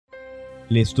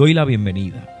Les doy la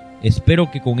bienvenida.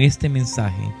 Espero que con este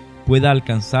mensaje pueda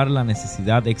alcanzar la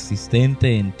necesidad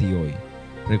existente en ti hoy.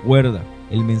 Recuerda,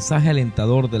 el mensaje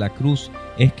alentador de la cruz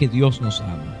es que Dios nos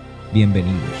ama.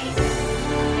 Bienvenidos.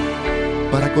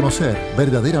 Para conocer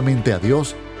verdaderamente a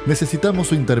Dios, necesitamos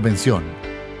su intervención.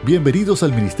 Bienvenidos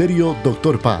al Ministerio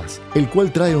Dr. Paz, el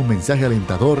cual trae un mensaje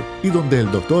alentador y donde el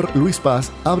Dr. Luis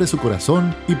Paz abre su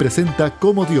corazón y presenta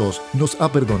cómo Dios nos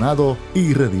ha perdonado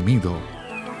y redimido.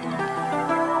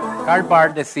 Karl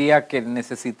Barth decía que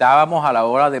necesitábamos a la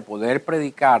hora de poder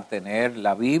predicar tener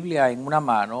la Biblia en una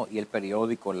mano y el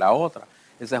periódico en la otra.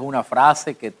 Esa es una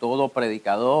frase que todo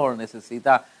predicador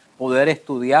necesita poder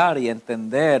estudiar y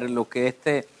entender lo que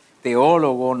este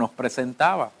teólogo nos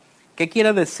presentaba. ¿Qué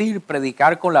quiere decir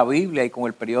predicar con la Biblia y con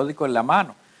el periódico en la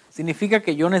mano? Significa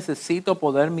que yo necesito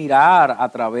poder mirar a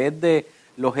través de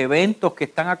los eventos que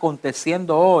están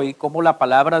aconteciendo hoy, cómo la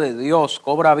palabra de Dios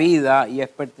cobra vida y es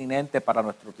pertinente para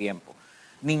nuestro tiempo.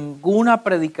 Ninguna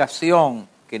predicación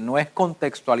que no es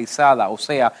contextualizada, o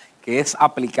sea, que es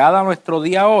aplicada a nuestro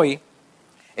día hoy,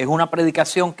 es una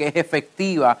predicación que es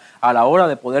efectiva a la hora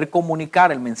de poder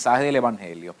comunicar el mensaje del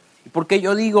Evangelio. ¿Y por qué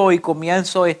yo digo y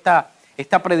comienzo esta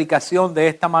predicación de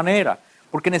esta manera?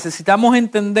 Porque necesitamos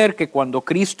entender que cuando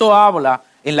Cristo habla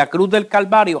en la cruz del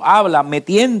Calvario, habla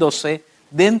metiéndose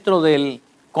dentro del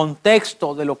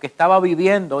contexto de lo que estaba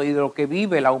viviendo y de lo que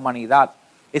vive la humanidad.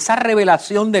 Esa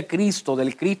revelación de Cristo,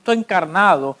 del Cristo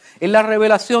encarnado, es la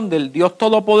revelación del Dios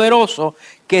Todopoderoso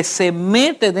que se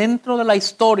mete dentro de la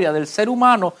historia del ser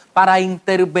humano para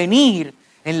intervenir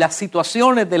en las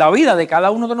situaciones de la vida de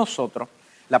cada uno de nosotros.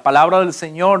 La palabra del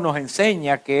Señor nos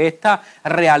enseña que esta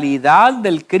realidad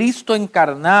del Cristo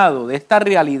encarnado, de esta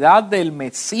realidad del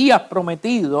Mesías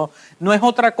prometido, no es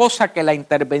otra cosa que la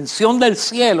intervención del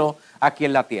cielo aquí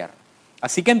en la tierra.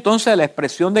 Así que entonces la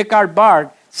expresión de Karl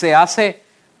Barth se hace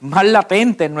más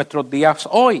latente en nuestros días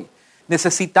hoy.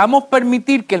 Necesitamos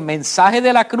permitir que el mensaje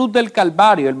de la cruz del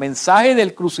Calvario, el mensaje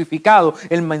del crucificado,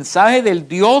 el mensaje del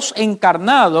Dios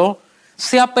encarnado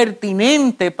sea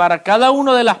pertinente para cada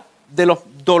uno de los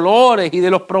dolores y de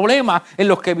los problemas en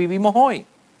los que vivimos hoy.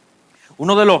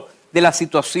 Uno de las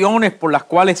situaciones por las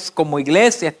cuales como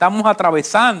iglesia estamos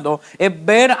atravesando es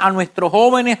ver a nuestros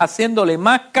jóvenes haciéndole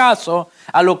más caso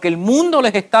a lo que el mundo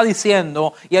les está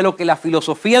diciendo y a lo que la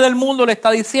filosofía del mundo les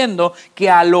está diciendo que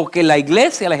a lo que la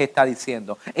iglesia les está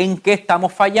diciendo. ¿En qué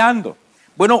estamos fallando?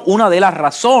 Bueno, una de las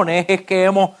razones es que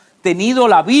hemos tenido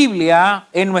la Biblia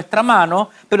en nuestra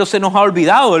mano, pero se nos ha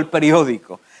olvidado el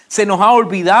periódico. Se nos ha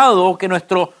olvidado que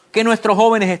nuestros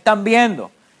jóvenes están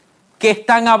viendo, que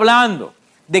están hablando,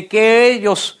 de qué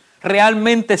ellos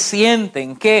realmente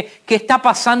sienten, qué está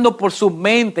pasando por su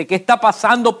mente, qué está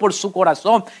pasando por su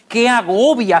corazón, qué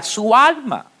agobia su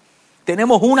alma.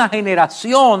 Tenemos una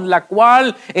generación la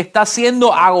cual está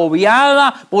siendo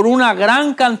agobiada por una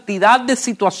gran cantidad de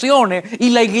situaciones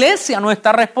y la iglesia no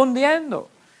está respondiendo.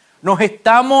 Nos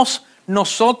estamos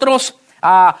nosotros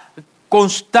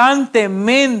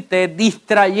constantemente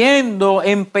distrayendo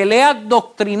en peleas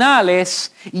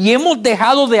doctrinales y hemos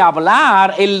dejado de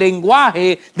hablar el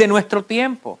lenguaje de nuestro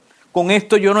tiempo. Con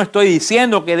esto yo no estoy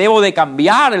diciendo que debo de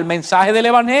cambiar el mensaje del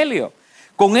Evangelio.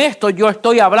 Con esto yo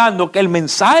estoy hablando que el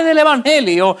mensaje del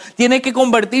Evangelio tiene que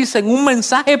convertirse en un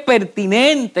mensaje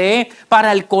pertinente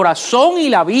para el corazón y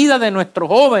la vida de nuestros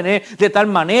jóvenes, de tal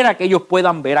manera que ellos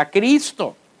puedan ver a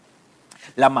Cristo.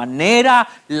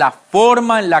 La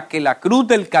forma en la que la cruz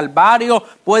del Calvario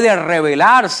puede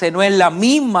revelarse no es la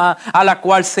misma a la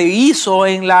cual se hizo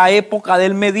en la época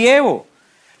del medievo,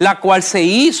 la cual se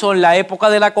hizo en la época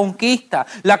de la conquista,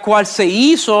 la cual se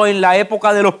hizo en la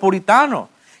época de los puritanos.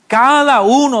 Cada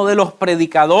uno de los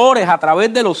predicadores a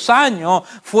través de los años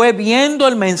fue viendo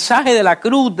el mensaje de la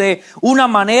cruz de una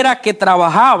manera que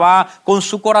trabajaba con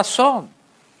su corazón.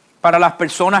 Para las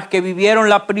personas que vivieron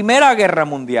la Primera Guerra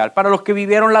Mundial, para los que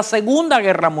vivieron la Segunda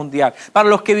Guerra Mundial, para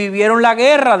los que vivieron la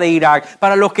guerra de Irak,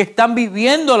 para los que están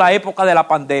viviendo la época de la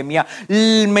pandemia,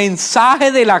 el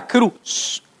mensaje de la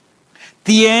cruz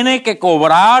tiene que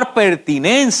cobrar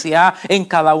pertinencia en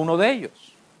cada uno de ellos.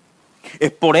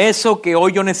 Es por eso que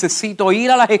hoy yo necesito ir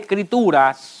a las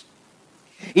Escrituras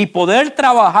y poder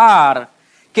trabajar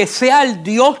que sea el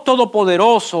Dios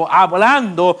Todopoderoso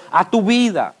hablando a tu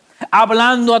vida,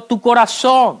 hablando a tu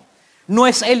corazón. No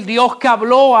es el Dios que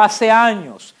habló hace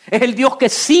años, es el Dios que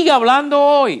sigue hablando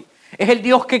hoy. Es el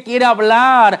Dios que quiere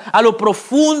hablar a lo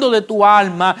profundo de tu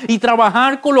alma y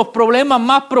trabajar con los problemas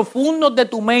más profundos de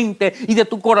tu mente y de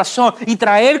tu corazón y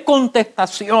traer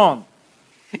contestación.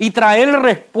 y traer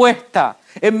respuesta.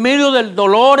 En medio del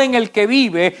dolor en el que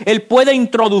vive, Él puede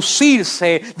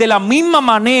introducirse de la misma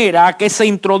manera que se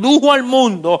introdujo al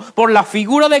mundo por la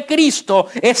figura de Cristo.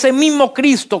 Ese mismo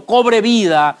Cristo cobre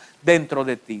vida dentro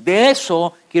de ti. De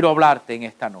eso quiero hablarte en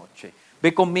esta noche.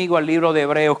 Ve conmigo al libro de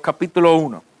Hebreos capítulo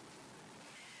 1.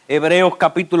 Hebreos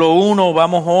capítulo 1,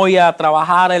 vamos hoy a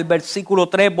trabajar el versículo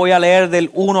 3, voy a leer del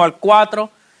 1 al 4,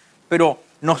 pero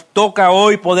nos toca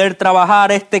hoy poder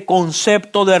trabajar este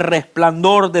concepto de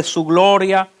resplandor de su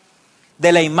gloria,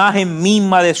 de la imagen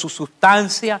misma de su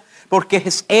sustancia, porque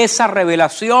es esa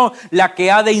revelación la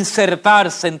que ha de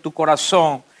insertarse en tu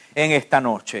corazón en esta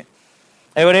noche.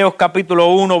 Hebreos capítulo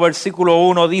 1, versículo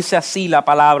 1, dice así la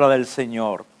palabra del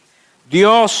Señor.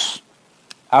 Dios,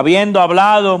 habiendo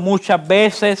hablado muchas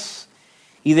veces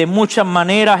y de muchas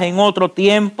maneras en otro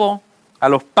tiempo a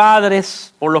los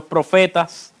padres por los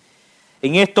profetas,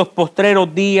 en estos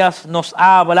postreros días nos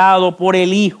ha hablado por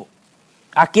el Hijo,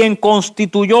 a quien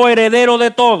constituyó heredero de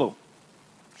todo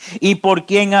y por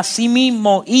quien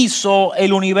asimismo hizo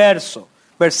el universo.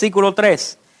 Versículo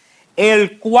 3,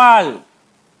 el cual,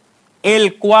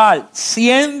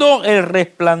 siendo el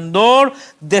resplandor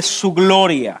de su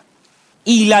gloria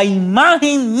y la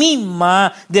imagen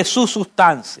misma de su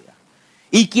sustancia,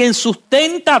 y quien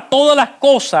sustenta todas las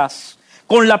cosas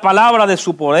con la palabra de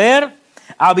su poder,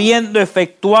 habiendo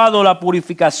efectuado la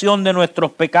purificación de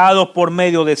nuestros pecados por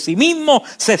medio de sí mismo,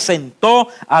 se sentó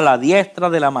a la diestra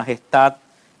de la majestad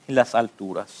en las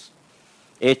alturas,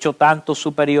 hecho tanto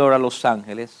superior a los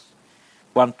ángeles,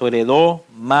 cuanto heredó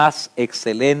más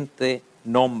excelente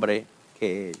nombre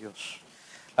que ellos.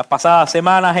 Las pasadas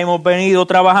semanas hemos venido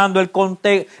trabajando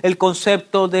el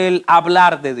concepto del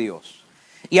hablar de Dios.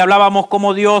 Y hablábamos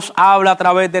cómo Dios habla a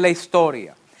través de la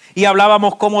historia. Y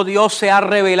hablábamos cómo Dios se ha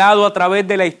revelado a través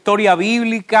de la historia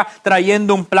bíblica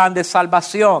trayendo un plan de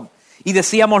salvación. Y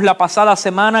decíamos la pasada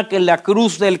semana que en la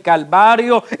cruz del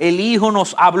Calvario el Hijo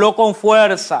nos habló con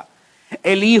fuerza.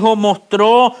 El Hijo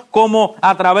mostró cómo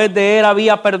a través de Él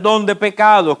había perdón de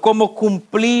pecados, cómo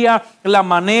cumplía la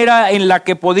manera en la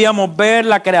que podíamos ver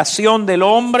la creación del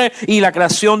hombre y la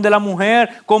creación de la mujer,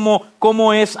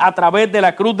 cómo es a través de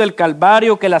la cruz del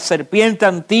Calvario que la serpiente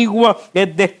antigua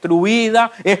es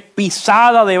destruida, es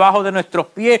pisada debajo de nuestros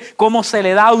pies, cómo se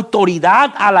le da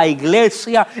autoridad a la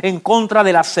iglesia en contra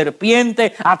de la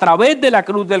serpiente a través de la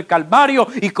cruz del Calvario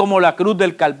y cómo la cruz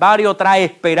del Calvario trae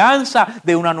esperanza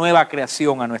de una nueva creación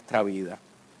a nuestra vida.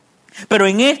 Pero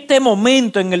en este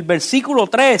momento, en el versículo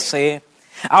 13,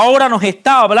 ahora nos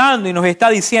está hablando y nos está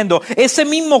diciendo, ese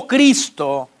mismo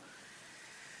Cristo,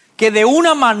 que de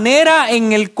una manera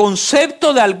en el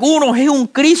concepto de algunos es un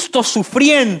Cristo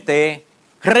sufriente,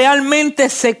 realmente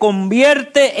se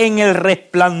convierte en el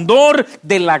resplandor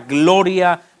de la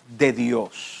gloria de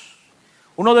Dios.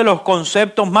 Uno de los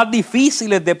conceptos más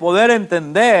difíciles de poder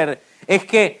entender es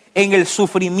que en el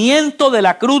sufrimiento de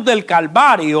la cruz del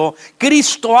Calvario,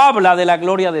 Cristo habla de la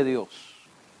gloria de Dios.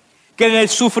 Que en el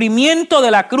sufrimiento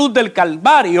de la cruz del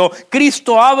Calvario,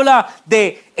 Cristo habla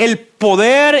de el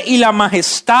poder y la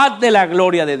majestad de la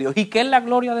gloria de Dios. ¿Y qué es la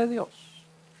gloria de Dios?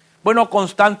 Bueno,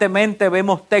 constantemente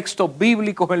vemos textos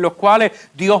bíblicos en los cuales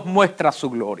Dios muestra su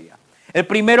gloria. El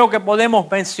primero que podemos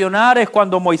mencionar es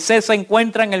cuando Moisés se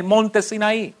encuentra en el monte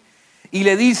Sinaí. Y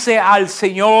le dice al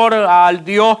Señor, al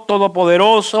Dios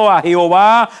Todopoderoso, a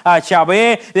Jehová, a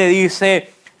Yahvé, le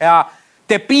dice,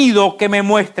 te pido que me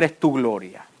muestres tu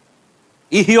gloria.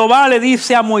 Y Jehová le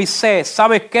dice a Moisés,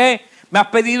 ¿sabes qué? Me has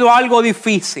pedido algo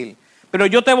difícil, pero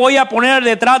yo te voy a poner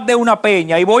detrás de una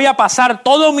peña y voy a pasar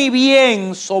todo mi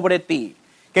bien sobre ti.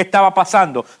 ¿Qué estaba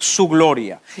pasando? Su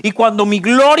gloria. Y cuando mi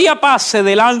gloria pase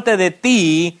delante de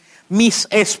ti, mis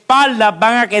espaldas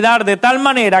van a quedar de tal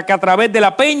manera que a través de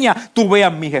la peña tú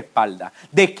veas mis espaldas.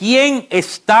 ¿De quién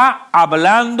está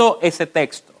hablando ese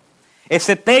texto?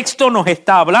 Ese texto nos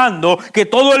está hablando que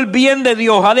todo el bien de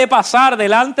Dios ha de pasar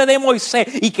delante de Moisés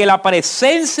y que la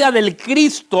presencia del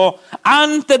Cristo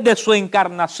antes de su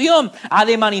encarnación ha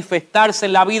de manifestarse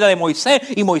en la vida de Moisés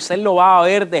y Moisés lo va a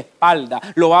ver de espalda,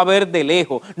 lo va a ver de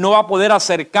lejos, no va a poder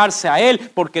acercarse a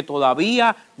él porque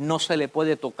todavía no se le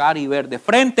puede tocar y ver de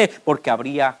frente porque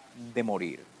habría de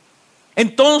morir.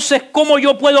 Entonces, ¿cómo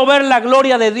yo puedo ver la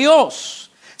gloria de Dios?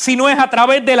 Si no es a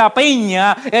través de la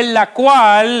peña en la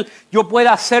cual yo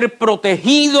pueda ser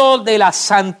protegido de la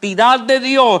santidad de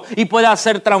Dios y pueda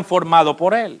ser transformado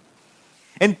por Él.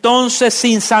 Entonces,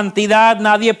 sin santidad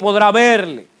nadie podrá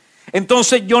verle.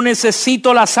 Entonces yo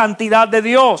necesito la santidad de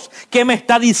Dios. ¿Qué me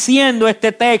está diciendo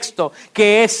este texto?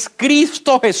 Que es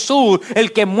Cristo Jesús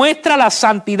el que muestra la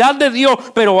santidad de Dios,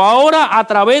 pero ahora a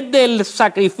través del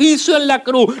sacrificio en la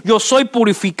cruz yo soy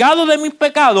purificado de mis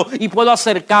pecados y puedo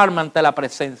acercarme ante la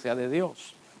presencia de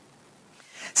Dios.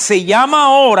 Se llama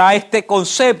ahora este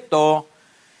concepto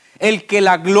el que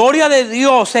la gloria de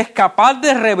Dios es capaz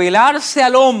de revelarse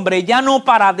al hombre, ya no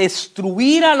para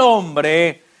destruir al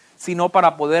hombre, sino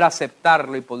para poder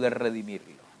aceptarlo y poder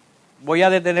redimirlo. Voy a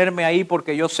detenerme ahí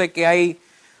porque yo sé que hay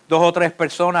 2 o 3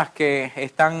 personas que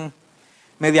están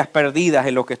medias perdidas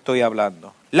en lo que estoy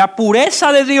hablando. La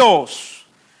pureza de Dios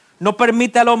no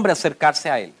permite al hombre acercarse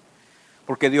a Él,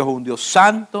 porque Dios es un Dios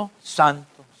santo,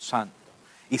 santo, santo.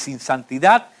 Y sin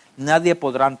santidad nadie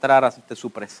podrá entrar ante su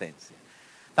presencia.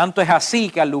 Tanto es así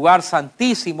que al lugar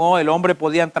santísimo el hombre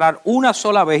podía entrar una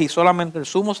sola vez y solamente el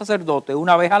sumo sacerdote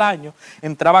una vez al año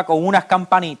entraba con unas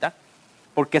campanitas,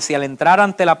 porque si al entrar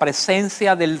ante la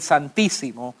presencia del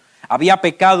Santísimo había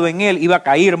pecado en él, iba a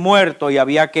caer muerto y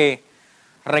había que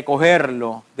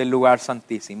recogerlo del lugar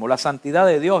santísimo. La santidad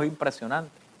de Dios es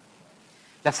impresionante.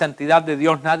 La santidad de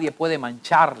Dios nadie puede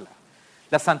mancharla.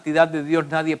 La santidad de Dios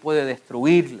nadie puede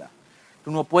destruirla. Tú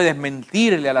no puedes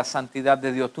mentirle a la santidad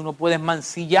de Dios. Tú no puedes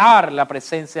mancillar la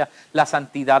presencia, la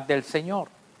santidad del Señor.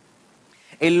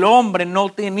 El hombre no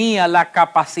tenía la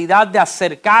capacidad de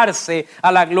acercarse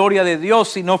a la gloria de Dios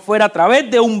si no fuera a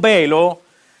través de un velo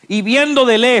y viendo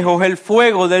de lejos el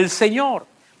fuego del Señor.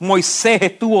 Moisés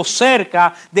estuvo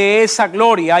cerca de esa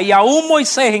gloria y aún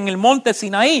Moisés en el monte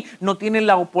Sinaí no tiene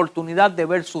la oportunidad de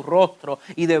ver su rostro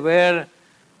y de ver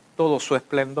todo su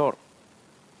esplendor.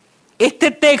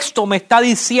 Este texto me está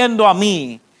diciendo a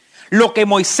mí, lo que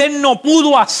Moisés no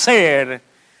pudo hacer,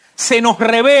 se nos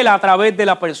revela a través de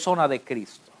la persona de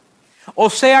Cristo.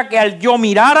 O sea que al yo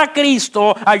mirar a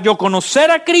Cristo, al yo conocer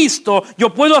a Cristo,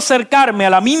 yo puedo acercarme a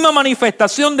la misma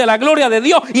manifestación de la gloria de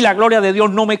Dios y la gloria de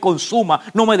Dios no me consuma,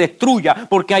 no me destruya,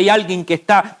 porque hay alguien que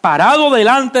está parado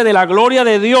delante de la gloria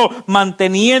de Dios,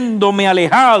 manteniéndome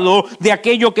alejado de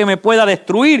aquello que me pueda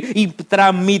destruir y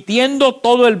transmitiendo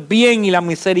todo el bien y la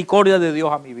misericordia de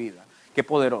Dios a mi vida. Qué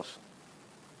poderoso.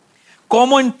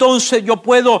 ¿Cómo entonces yo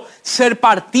puedo ser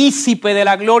partícipe de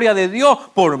la gloria de Dios?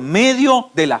 Por medio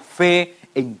de la fe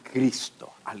en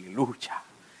Cristo. Aleluya.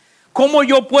 ¿Cómo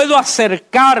yo puedo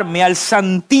acercarme al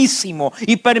Santísimo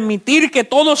y permitir que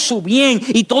todo su bien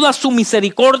y toda su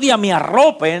misericordia me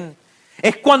arropen?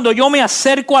 Es cuando yo me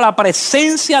acerco a la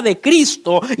presencia de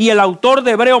Cristo y el autor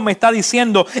de Hebreos me está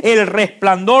diciendo, el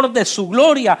resplandor de su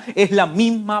gloria es la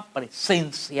misma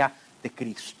presencia de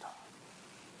Cristo.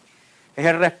 Es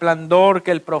el resplandor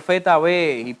que el profeta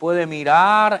ve y puede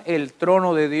mirar el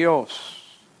trono de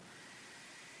Dios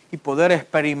y poder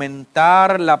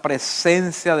experimentar la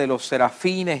presencia de los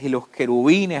serafines y los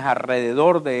querubines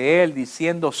alrededor de él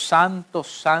diciendo santo,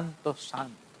 santo,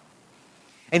 santo.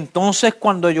 Entonces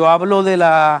cuando yo hablo de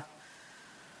la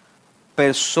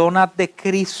persona de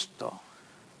Cristo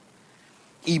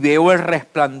y veo el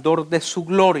resplandor de su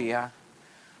gloria,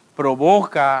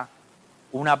 provoca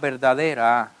una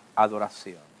verdadera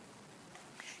adoración.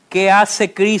 ¿Qué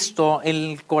hace Cristo en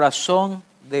el corazón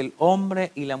del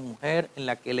hombre y la mujer en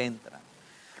la que él entra?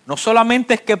 No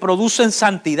solamente es que producen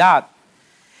santidad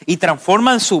y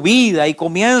transforman su vida y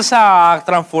comienza a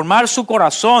transformar su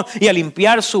corazón y a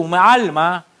limpiar su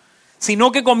alma,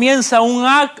 sino que comienza un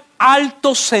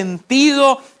alto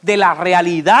sentido de la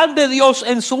realidad de Dios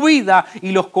en su vida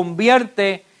y los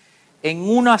convierte en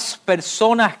unas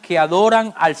personas que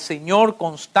adoran al Señor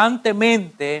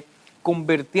constantemente,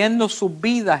 convirtiendo sus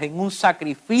vidas en un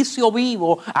sacrificio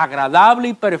vivo, agradable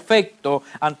y perfecto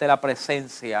ante la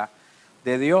presencia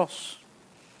de Dios.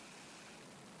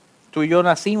 Tú y yo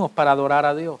nacimos para adorar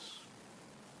a Dios.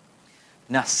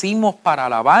 Nacimos para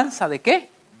alabanza ¿de qué?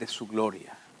 De su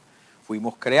gloria.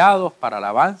 Fuimos creados para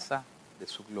alabanza de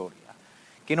su gloria.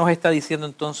 ¿Qué nos está diciendo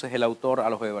entonces el autor a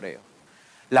los Hebreos?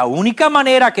 La única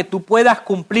manera que tú puedas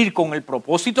cumplir con el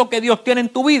propósito que Dios tiene en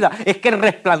tu vida es que el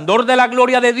resplandor de la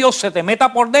gloria de Dios se te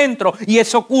meta por dentro y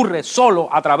eso ocurre solo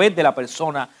a través de la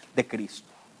persona de Cristo.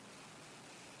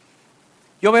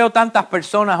 Yo veo tantas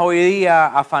personas hoy día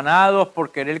afanados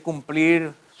por querer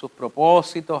cumplir sus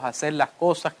propósitos, hacer las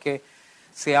cosas que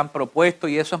se han propuesto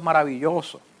y eso es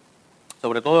maravilloso.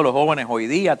 Sobre todo los jóvenes hoy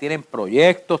día tienen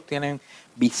proyectos, tienen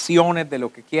visiones de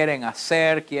lo que quieren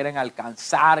hacer, quieren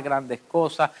alcanzar grandes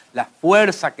cosas. La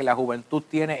fuerza que la juventud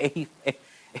tiene es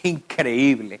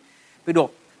increíble.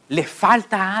 Pero les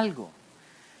falta algo.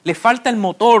 Les falta el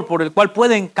motor por el cual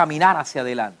pueden caminar hacia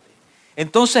adelante.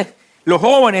 Entonces, Los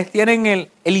jóvenes tienen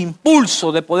el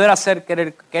impulso de poder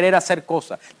querer hacer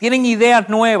cosas. Tienen ideas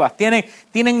nuevas,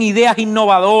 tienen ideas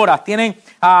innovadoras, tienen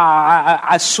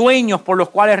sueños por los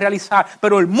cuales realizar.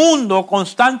 Pero el mundo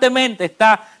constantemente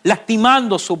está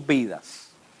lastimando sus vidas.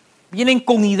 Vienen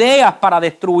con ideas para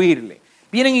destruirle.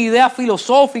 Vienen ideas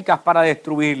filosóficas para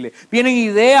destruirle. Vienen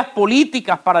ideas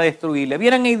políticas para destruirle.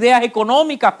 Vienen ideas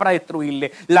económicas para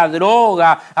destruirle. La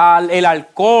droga, el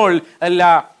alcohol,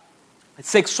 la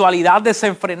sexualidad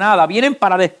desenfrenada, vienen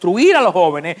para destruir a los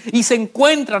jóvenes y se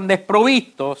encuentran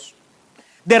desprovistos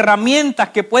de herramientas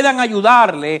que puedan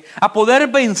ayudarle a poder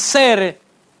vencer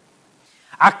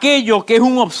aquello que es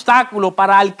un obstáculo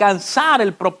para alcanzar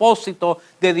el propósito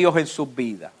de Dios en sus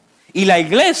vidas. Y la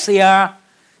iglesia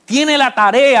tiene la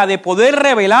tarea de poder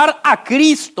revelar a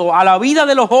Cristo a la vida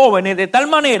de los jóvenes de tal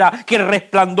manera que el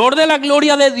resplandor de la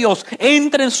gloria de Dios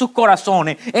entre en sus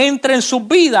corazones, entre en sus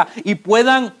vidas y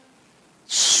puedan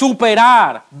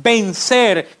superar,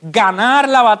 vencer, ganar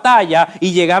la batalla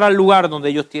y llegar al lugar donde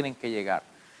ellos tienen que llegar.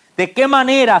 ¿De qué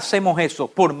manera hacemos eso?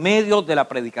 Por medio de la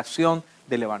predicación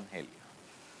del Evangelio.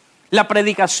 La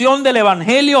predicación del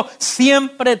Evangelio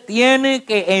siempre tiene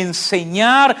que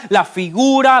enseñar la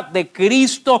figura de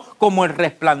Cristo como el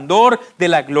resplandor de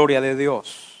la gloria de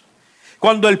Dios.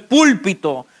 Cuando el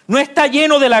púlpito no está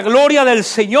lleno de la gloria del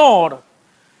Señor,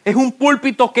 es un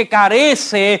púlpito que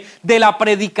carece de la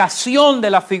predicación de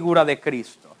la figura de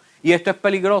Cristo. Y esto es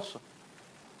peligroso.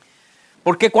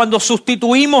 Porque cuando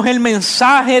sustituimos el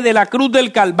mensaje de la cruz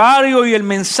del Calvario y el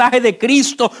mensaje de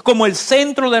Cristo como el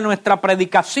centro de nuestra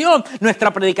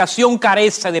predicación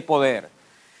carece de poder.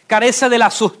 Carece de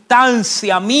la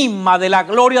sustancia misma de la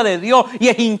gloria de Dios y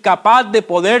es incapaz de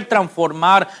poder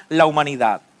transformar la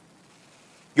humanidad.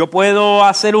 Yo puedo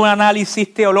hacer un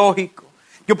análisis teológico.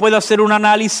 Yo puedo hacer un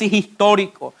análisis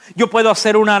histórico, yo puedo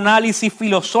hacer un análisis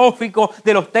filosófico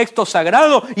de los textos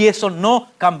sagrados y eso no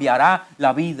cambiará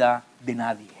la vida de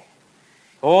nadie.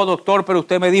 Oh, doctor, pero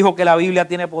usted me dijo que la Biblia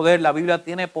tiene poder. La Biblia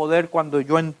tiene poder cuando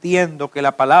yo entiendo que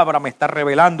la palabra me está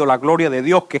revelando la gloria de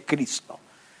Dios, que es Cristo.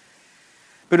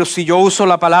 Pero si yo uso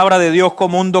la palabra de Dios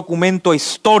como un documento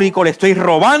histórico, le estoy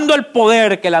robando el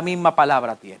poder que la misma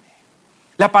palabra tiene.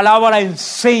 La palabra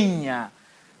enseña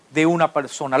de una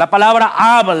persona, la palabra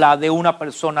habla de una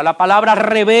persona, la palabra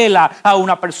revela a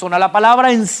una persona, la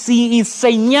palabra en sí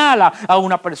señala a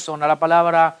una persona, la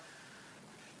palabra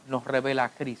nos revela a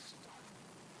Cristo.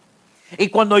 Y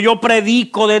cuando yo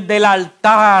predico desde el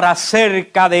altar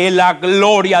acerca de la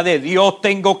gloria de Dios,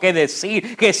 tengo que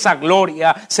decir que esa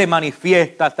gloria se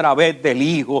manifiesta a través del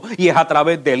Hijo y es a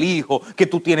través del Hijo que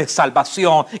tú tienes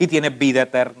salvación y tienes vida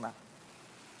eterna.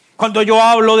 Cuando yo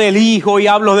hablo del Hijo y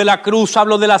hablo de la cruz,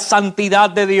 hablo de la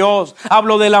santidad de Dios,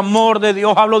 hablo del amor de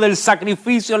Dios, hablo del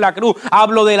sacrificio en la cruz,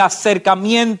 hablo del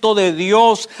acercamiento de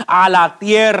Dios a la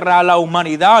tierra, a la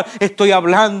humanidad. Estoy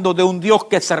hablando de un Dios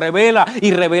que se revela y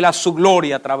revela su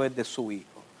gloria a través de su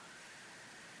Hijo.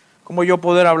 ¿Cómo yo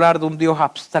poder hablar de un Dios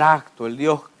abstracto, el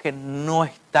Dios que no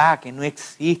está, que no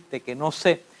existe,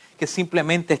 que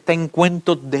simplemente está en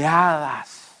cuentos de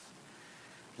hadas?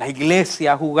 La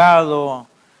iglesia ha jugado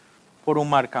por un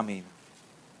mal camino.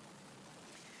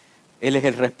 Él es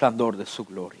el resplandor de su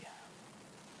gloria.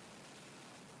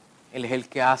 Él es el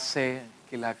que hace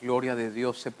que la gloria de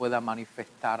Dios se pueda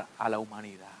manifestar a la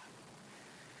humanidad.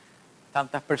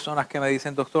 Tantas personas que me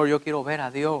dicen, doctor, yo quiero ver a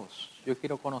Dios, yo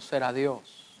quiero conocer a Dios.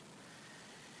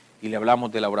 Y le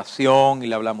hablamos de la oración, y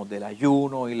le hablamos del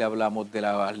ayuno, y le hablamos de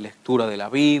la lectura de la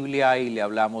Biblia, y le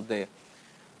hablamos de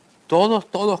todos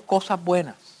cosas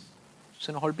buenas.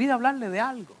 Se nos olvida hablarle de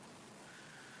algo.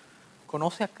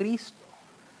 Conoce a Cristo,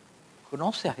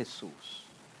 conoce a Jesús.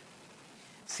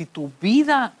 Si tu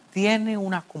vida tiene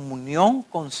una comunión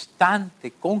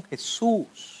constante con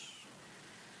Jesús,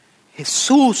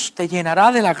 Jesús te llenará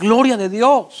de la gloria de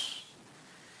Dios.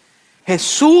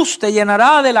 Jesús te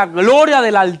llenará de la gloria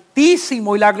del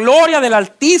Altísimo y la gloria del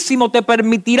Altísimo te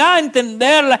permitirá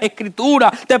entender las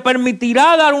Escrituras, te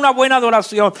permitirá dar una buena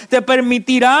adoración, te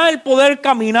permitirá el poder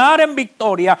caminar en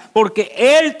victoria porque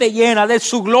Él te llena de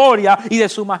su gloria y de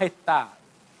su majestad.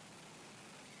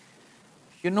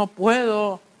 Yo no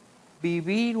puedo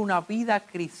vivir una vida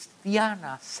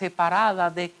cristiana separada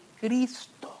de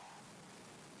Cristo.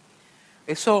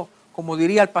 Eso, como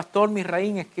diría el pastor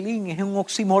Misraín Esquilín, es un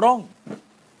oxímoron.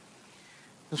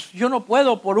 Yo no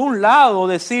puedo por un lado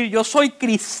decir yo soy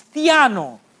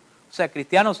cristiano. O sea,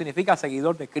 cristiano significa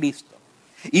seguidor de Cristo.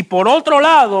 Y por otro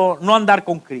lado, no andar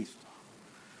con Cristo.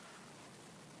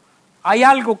 Hay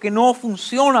algo que no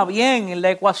funciona bien en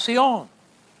la ecuación.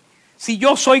 Si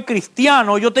yo soy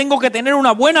cristiano, yo tengo que tener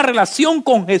una buena relación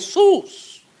con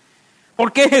Jesús.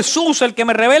 Porque es Jesús el que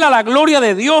me revela la gloria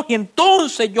de Dios y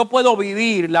entonces yo puedo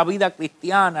vivir la vida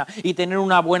cristiana y tener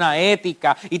una buena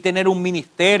ética y tener un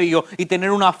ministerio y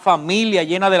tener una familia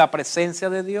llena de la presencia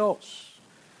de Dios.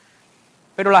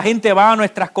 Pero la gente va a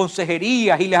nuestras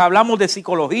consejerías y les hablamos de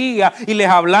psicología y les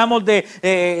hablamos de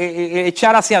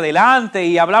echar hacia adelante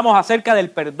y hablamos acerca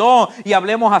del perdón y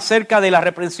hablamos acerca de la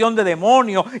reprensión de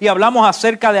demonios y hablamos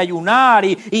acerca de ayunar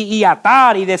y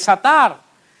atar y desatar.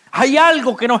 Hay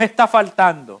algo que nos está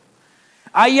faltando.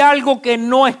 Hay algo que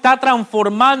no está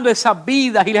transformando esas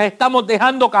vidas y las estamos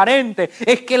dejando carentes.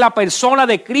 Es que la persona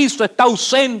de Cristo está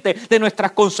ausente de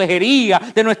nuestras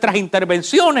consejerías, de nuestras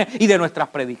intervenciones y de nuestras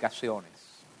predicaciones.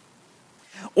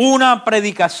 Una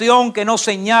predicación que no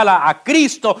señala a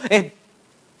Cristo es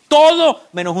todo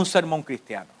menos un sermón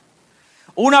cristiano.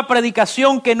 Una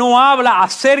predicación que no habla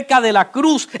acerca de la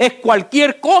cruz es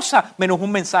cualquier cosa menos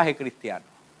un mensaje cristiano.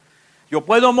 Yo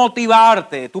puedo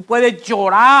motivarte, tú puedes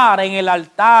llorar en el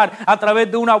altar a través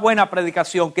de una buena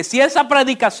predicación. Que si esa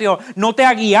predicación no te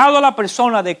ha guiado a la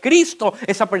persona de Cristo,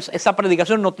 esa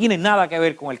predicación no tiene nada que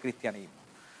ver con el cristianismo.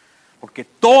 Porque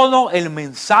todo el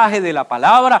mensaje de la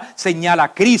palabra señala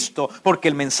a Cristo. Porque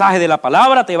el mensaje de la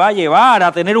palabra te va a llevar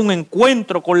a tener un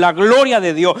encuentro con la gloria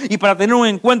de Dios. Y para tener un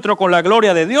encuentro con la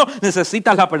gloria de Dios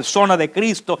necesitas la persona de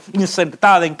Cristo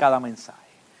insertada en cada mensaje.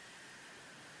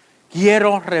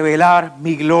 Quiero revelar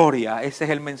mi gloria. Ese es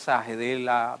el mensaje de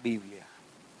la Biblia.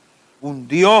 Un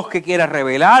Dios que quiera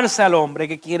revelarse al hombre,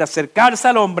 que quiera acercarse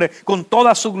al hombre con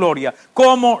toda su gloria.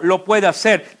 ¿Cómo lo puede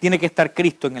hacer? Tiene que estar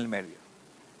Cristo en el medio.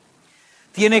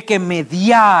 Tiene que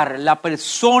mediar la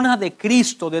persona de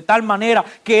Cristo de tal manera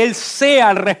que Él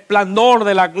sea el resplandor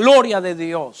de la gloria de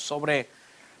Dios sobre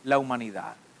la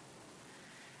humanidad.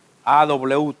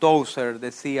 A.W. Tozer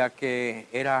decía que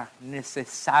era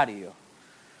necesario,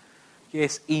 que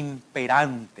es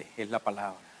imperante, es la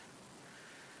palabra,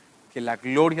 que la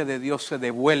gloria de Dios se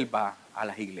devuelva a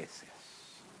las iglesias.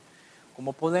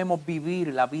 ¿Cómo podemos vivir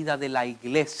la vida de la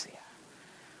iglesia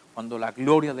cuando la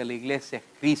gloria de la iglesia es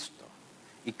Cristo?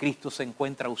 Y Cristo se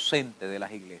encuentra ausente de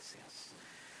las iglesias.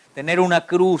 Tener una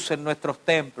cruz en nuestros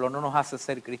templos no nos hace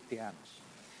ser cristianos.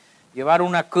 Llevar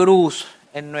una cruz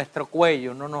en nuestro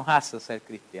cuello no nos hace ser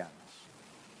cristianos.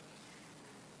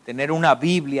 Tener una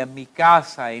Biblia en mi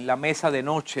casa, en la mesa de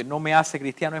noche, no me hace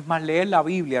cristiano. Es más, leer la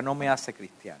Biblia no me hace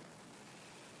cristiano.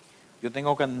 Yo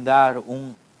tengo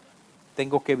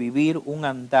que vivir un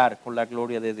andar con la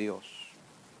gloria de Dios.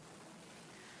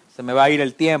 Se me va a ir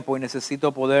el tiempo y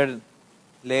necesito poder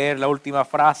leer la última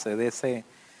frase de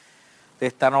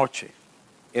esta noche.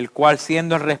 El cual,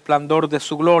 siendo el resplandor de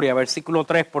su gloria, versículo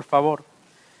 3, por favor.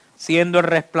 Siendo el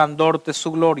resplandor de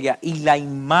su gloria y la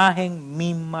imagen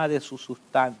misma de su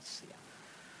sustancia.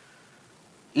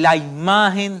 La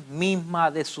imagen misma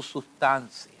de su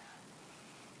sustancia.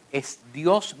 Es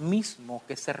Dios mismo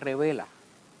que se revela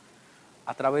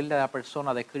a través de la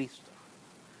persona de Cristo.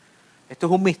 Esto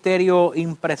es un misterio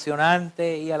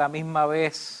impresionante y a la misma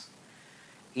vez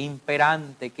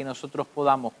imperante que nosotros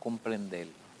podamos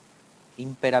comprenderlo.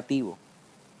 Imperativo.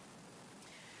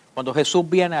 Cuando Jesús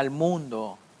viene al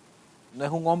mundo, no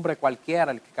es un hombre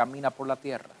cualquiera el que camina por la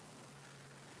tierra.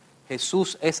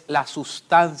 Jesús es la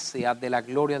sustancia de la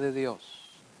gloria de Dios.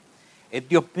 Es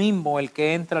Dios mismo el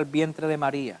que entra al vientre de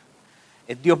María.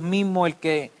 Es Dios mismo el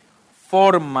que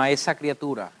forma esa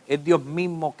criatura. Es Dios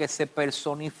mismo que se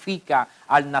personifica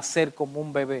al nacer como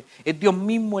un bebé. Es Dios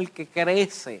mismo el que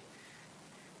crece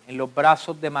en los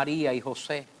brazos de María y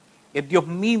José. Es Dios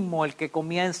mismo el que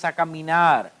comienza a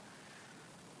caminar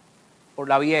por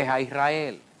la vieja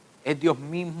Israel. Es Dios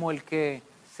mismo el que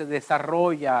se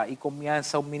desarrolla y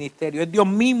comienza un ministerio. Es Dios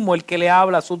mismo el que le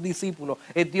habla a sus discípulos.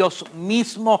 Es Dios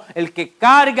mismo el que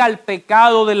carga el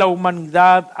pecado de la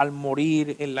humanidad al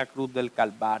morir en la cruz del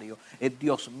Calvario. Es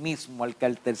Dios mismo el que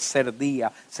al tercer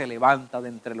día se levanta de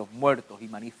entre los muertos y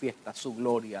manifiesta su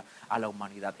gloria a la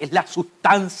humanidad. Es la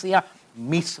sustancia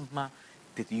misma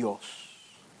de Dios.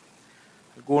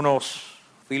 Algunos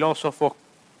filósofos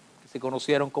que se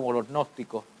conocieron como los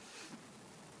gnósticos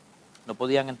no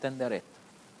podían entender esto.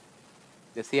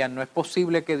 Decían, no es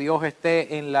posible que Dios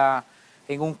esté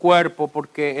en un cuerpo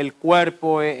porque el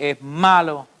cuerpo es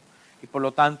malo y por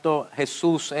lo tanto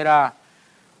Jesús era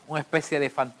una especie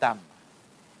de fantasma.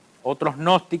 Otros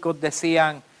gnósticos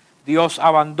decían, Dios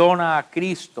abandona a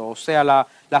Cristo, o sea,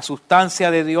 la sustancia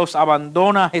de Dios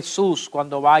abandona a Jesús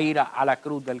cuando va a ir a la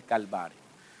cruz del Calvario.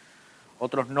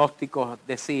 Otros gnósticos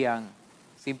decían,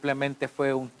 simplemente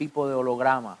fue un tipo de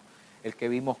holograma el que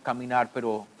vimos caminar,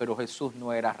 pero Jesús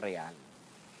no era real.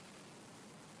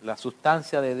 La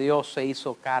sustancia de Dios se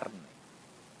hizo carne.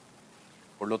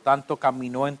 Por lo tanto,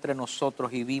 caminó entre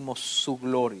nosotros y vimos su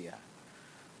gloria,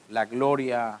 la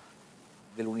gloria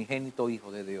del unigénito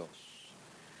Hijo de Dios.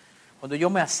 Cuando yo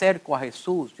me acerco a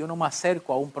Jesús, yo no me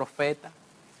acerco a un profeta,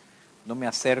 no me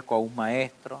acerco a un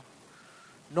maestro,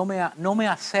 no me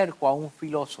acerco a un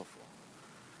filósofo.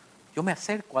 Yo me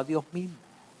acerco a Dios mismo.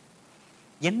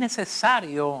 Y es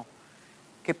necesario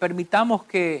que permitamos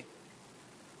que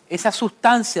esa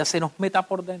sustancia se nos meta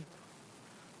por dentro.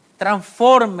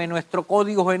 Transforme nuestro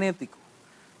código genético.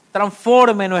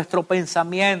 Transforme nuestro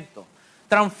pensamiento.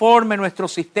 Transforme nuestro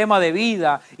sistema de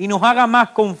vida y nos haga más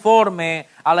conforme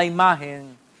a la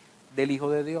imagen del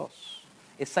Hijo de Dios.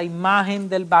 Esa imagen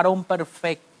del varón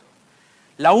perfecto.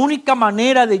 La única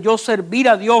manera de yo servir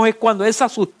a Dios es cuando esa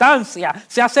sustancia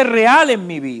se hace real en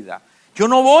mi vida. Yo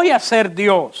no voy a ser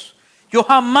Dios. Yo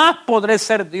jamás podré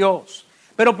ser Dios.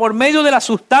 Pero por medio de la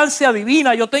sustancia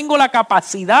divina yo tengo la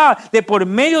capacidad de, por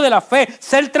medio de la fe,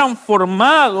 ser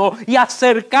transformado y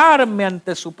acercarme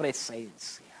ante su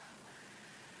presencia.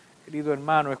 Querido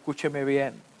hermano, escúcheme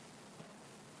bien.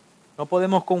 No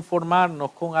podemos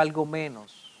conformarnos con algo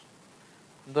menos.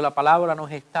 Cuando la palabra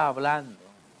nos está hablando,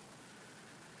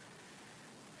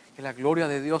 que la gloria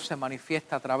de Dios se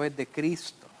manifiesta a través de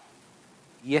Cristo.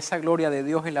 Y esa gloria de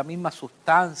Dios es la misma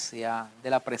sustancia de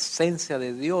la presencia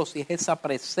de Dios. Y es esa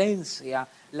presencia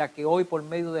la que hoy por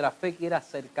medio de la fe quiere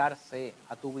acercarse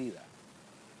a tu vida.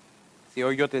 Si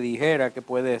hoy yo te dijera que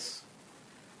puedes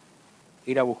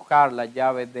ir a buscar las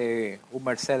llaves de un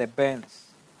Mercedes-Benz,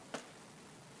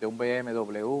 de un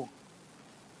BMW,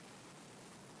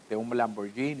 de un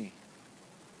Lamborghini,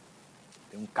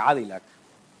 de un Cadillac,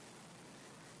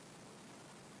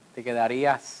 ¿te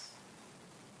quedarías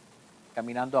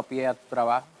caminando a pie a tu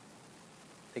trabajo?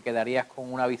 ¿Te quedarías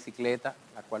con una bicicleta,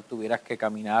 la cual tuvieras que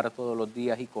caminar todos los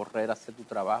días y correr hacia tu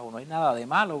trabajo? No hay nada de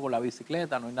malo con la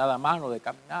bicicleta, no hay nada malo de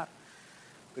caminar.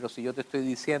 Pero si yo te estoy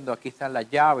diciendo, aquí están las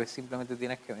llaves, simplemente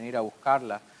tienes que venir a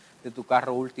buscarlas de tu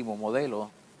carro último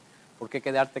modelo. ¿Por qué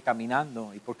quedarte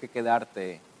caminando y por qué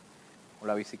quedarte con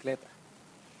la bicicleta?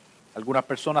 Algunas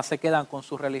personas se quedan con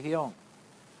su religión.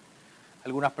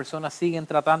 Algunas personas siguen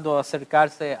tratando de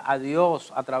acercarse a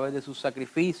Dios a través de sus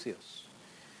sacrificios,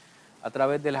 a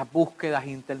través de las búsquedas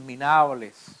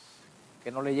interminables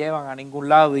que no le llevan a ningún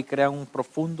lado y crean un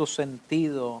profundo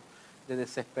sentido de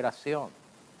desesperación.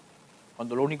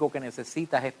 Cuando lo único que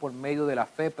necesitas es, por medio de la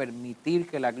fe, permitir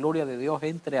que la gloria de Dios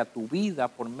entre a tu vida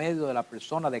por medio de la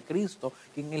persona de Cristo,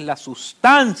 quien es la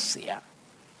sustancia,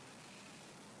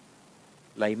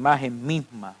 la imagen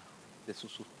misma de su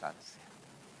sustancia.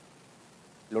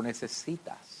 Lo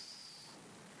necesitas.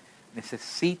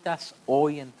 Necesitas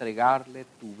hoy entregarle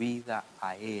tu vida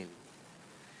a Él.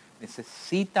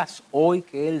 Necesitas hoy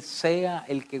que Él sea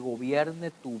el que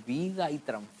gobierne tu vida y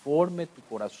transforme tu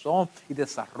corazón y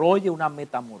desarrolle una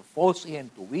metamorfosis en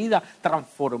tu vida,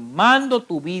 transformando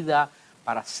tu vida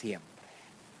para siempre.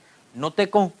 No te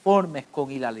conformes con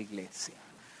ir a la iglesia.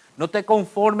 No te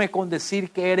conformes con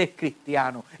decir que eres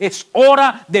cristiano. Es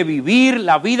hora de vivir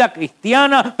la vida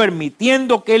cristiana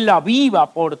permitiendo que Él la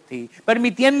viva por ti.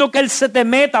 Permitiendo que Él se te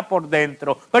meta por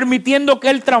dentro. Permitiendo que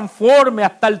Él transforme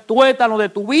hasta el tuétano de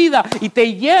tu vida y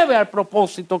te lleve al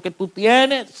propósito que tú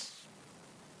tienes.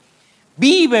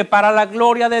 Vive para la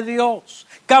gloria de Dios.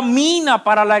 Camina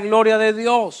para la gloria de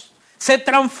Dios. Sé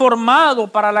transformado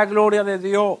para la gloria de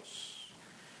Dios.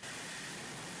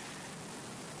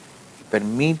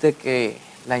 Permite que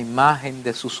la imagen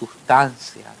de su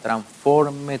sustancia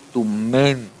transforme tu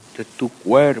mente, tu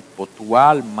cuerpo, tu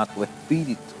alma, tu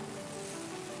espíritu.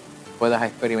 Puedas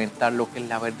experimentar lo que es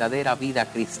la verdadera vida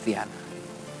cristiana.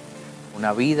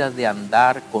 Una vida de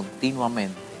andar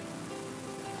continuamente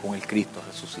con el Cristo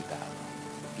resucitado.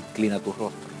 Inclina tu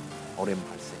rostro, oremos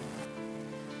al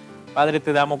Señor. Padre,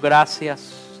 te damos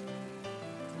gracias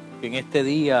que en este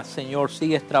día, Señor,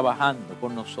 sigues trabajando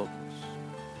con nosotros.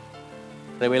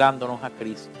 Revelándonos a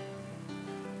Cristo,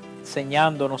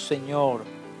 enseñándonos, Señor,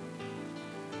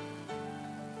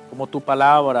 como tu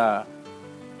palabra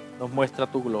nos muestra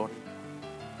tu gloria.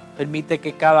 Permite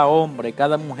que cada hombre,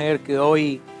 cada mujer que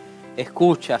hoy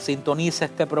escucha, sintoniza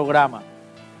este programa,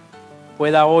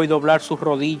 pueda hoy doblar sus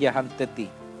rodillas ante ti,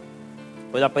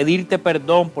 pueda pedirte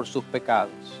perdón por sus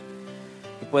pecados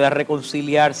y pueda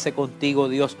reconciliarse contigo,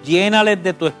 Dios. Llénales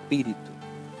de tu espíritu,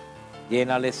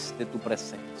 llénales de tu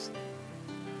presencia.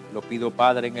 Lo pido,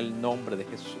 Padre, en el nombre de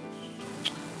Jesús.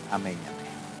 Amén, amén.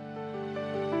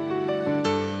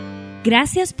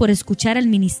 Gracias por escuchar al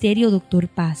Ministerio Dr.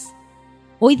 Paz.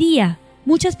 Hoy día,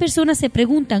 muchas personas se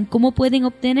preguntan cómo pueden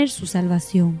obtener su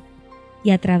salvación.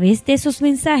 Y a través de esos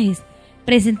mensajes,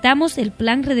 presentamos el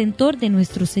plan redentor de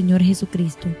nuestro Señor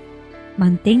Jesucristo.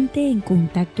 Mantente en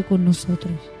contacto con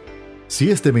nosotros.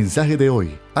 Si este mensaje de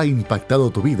hoy ha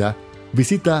impactado tu vida,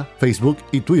 visita Facebook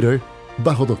y Twitter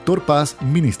bajo Dr. Paz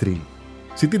Ministry.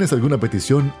 Si tienes alguna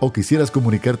petición o quisieras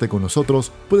comunicarte con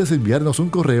nosotros, puedes enviarnos un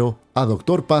correo a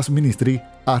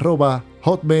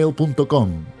drpazministry@hotmail.com.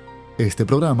 Este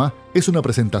programa es una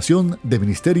presentación de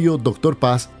Ministerio Dr.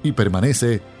 Paz y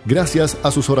permanece gracias a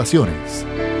sus oraciones.